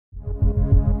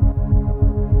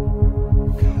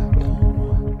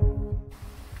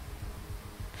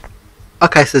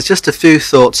Okay, so there's just a few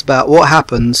thoughts about what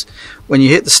happens when you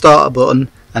hit the starter button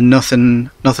and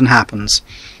nothing happens.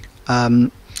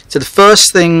 So the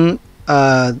first thing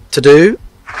to do,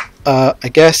 I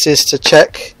guess, is to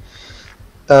check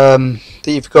that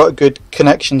you've got good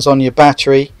connections on your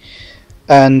battery,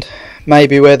 and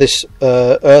maybe where this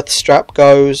earth strap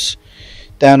goes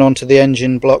down onto the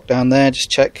engine block down there,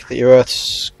 just check that your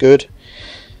earth's good.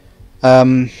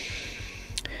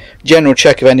 General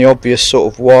check of any obvious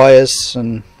sort of wires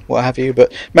and what have you,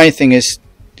 but main thing is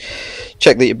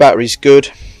check that your battery's good.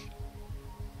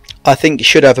 I think you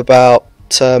should have about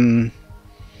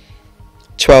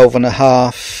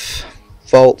 12.5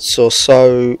 volts or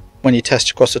so when you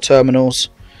test across the terminals.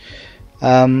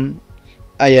 Yeah,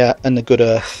 and the good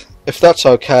earth. If that's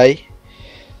okay,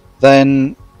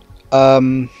 then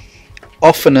often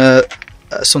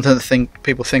something that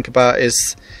people think about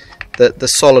is the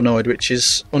solenoid, which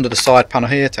is under the side panel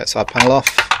here. Take the side panel off.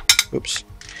 Oops.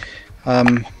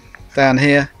 Down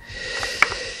here.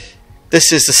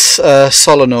 This is the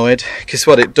solenoid, because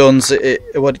what it does,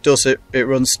 it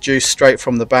runs juice straight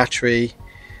from the battery.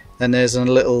 Then there's a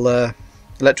little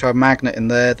electromagnet in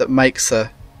there that makes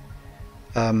a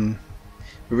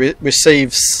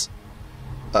receives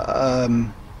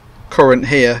current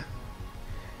here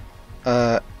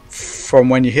from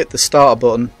when you hit the starter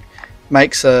button,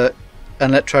 makes an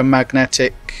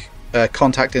electromagnetic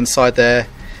contact inside there,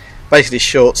 basically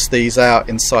shorts these out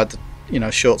inside the,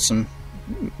 shorts them,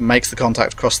 makes the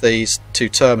contact across these two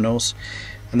terminals,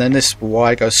 and then this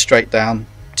wire goes straight down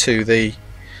to the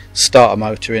starter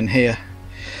motor in here.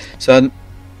 So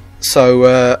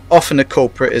often the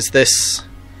culprit is this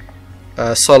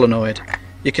solenoid.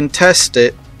 You can test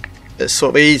it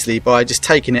sort of easily by just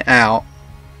taking it out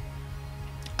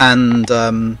and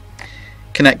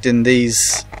connecting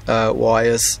these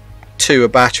wires to a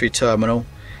battery terminal,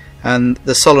 and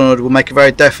the solenoid will make a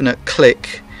very definite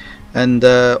click, and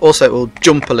also it will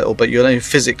jump a little bit. You'll know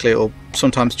physically it will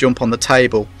sometimes jump on the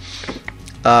table.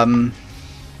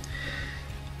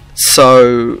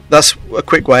 So that's a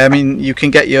quick way. I mean, you can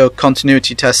get your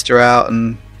continuity tester out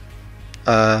and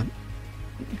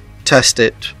test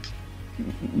it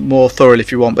more thoroughly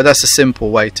if you want, but that's a simple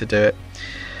way to do it.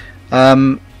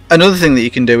 Another thing that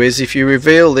you can do is, if you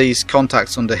reveal these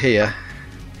contacts under here,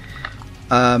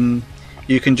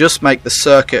 you can just make the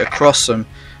circuit across them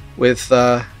with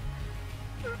an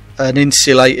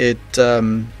insulated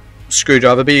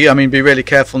screwdriver. Be really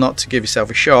careful not to give yourself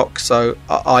a shock. So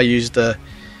I used a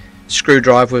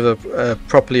screwdriver with a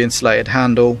properly insulated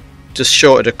handle, just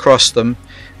shorted across them,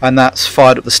 and that's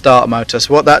fired up the starter motor.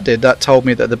 So what that did, that told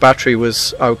me that the battery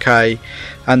was okay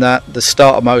and that the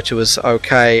starter motor was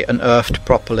okay and earthed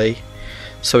properly,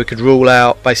 so we could rule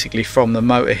out basically from the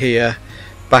motor here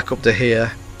back up to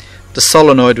here. The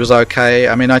solenoid was okay.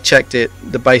 I mean, I checked it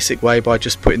the basic way by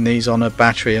just putting these on a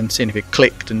battery and seeing if it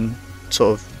clicked and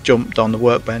sort of jumped on the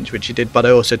workbench, which it did, but I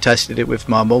also tested it with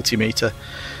my multimeter,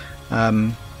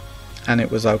 and it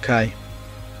was okay.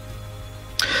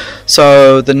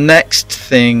 So the next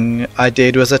thing I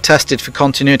did was I tested for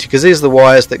continuity, because these are the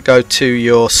wires that go to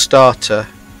your starter,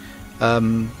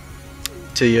 to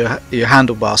your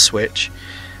handlebar switch.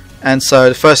 And so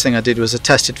the first thing I did was I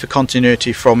tested for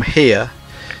continuity from here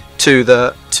to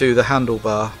the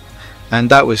handlebar,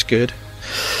 and that was good.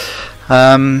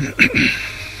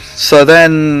 So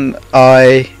then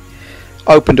I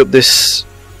opened up this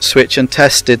switch and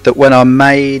tested that when I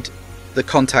made the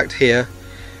contact here,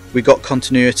 we got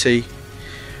continuity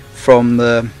from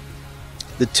the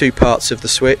two parts of the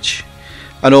switch,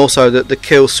 and also that the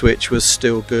kill switch was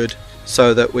still good,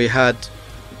 so that we had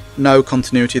no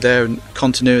continuity there and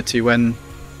continuity when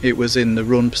it was in the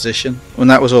run position, and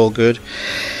that was all good.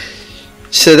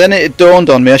 So then it dawned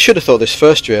on me, I should have thought this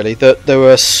first really, that there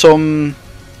were some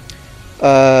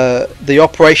the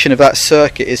operation of that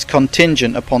circuit is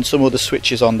contingent upon some of the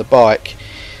switches on the bike.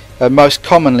 Most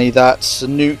commonly that's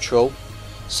neutral,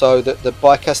 so that the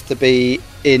bike has to be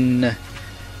in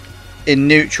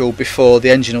neutral before the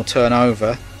engine will turn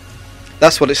over.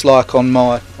 That's what it's like on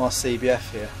my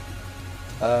CBF here.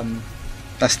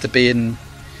 Has to be in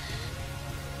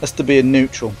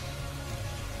neutral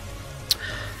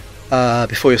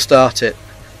before you start it.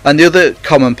 And the other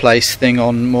commonplace thing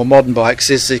on more modern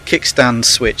bikes is the kickstand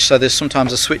switch. So there's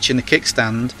sometimes a switch in the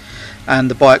kickstand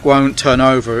and the bike won't turn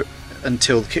over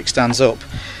until the kickstand's up.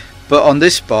 But on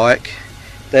this bike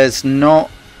there's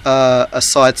not a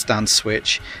side stand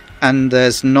switch, and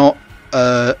there's not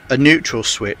a neutral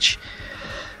switch.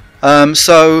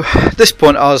 So at this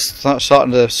point I was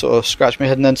starting to sort of scratch my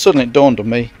head, and then suddenly it dawned on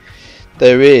me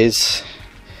there is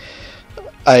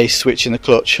a switch in the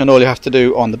clutch, and all you have to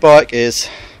do on the bike is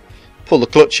pull the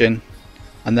clutch in,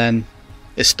 and then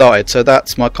it started. So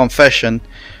that's my confession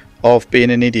of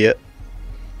being an idiot,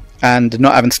 and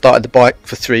not having started the bike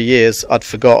for 3 years. I'd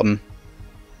forgotten.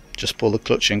 Just pull the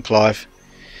clutch in, Clive.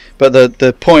 But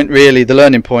the point really, the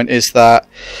learning point is that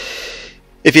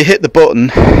if you hit the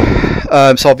button,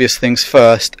 it's obvious things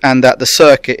first, and that the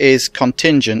circuit is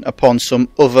contingent upon some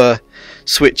other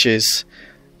switches.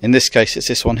 In this case it's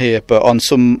this one here, but on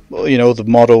some, you know, other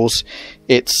models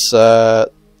it's a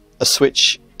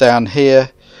switch down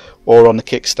here or on the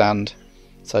kickstand.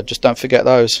 So just don't forget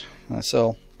those. That's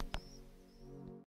all.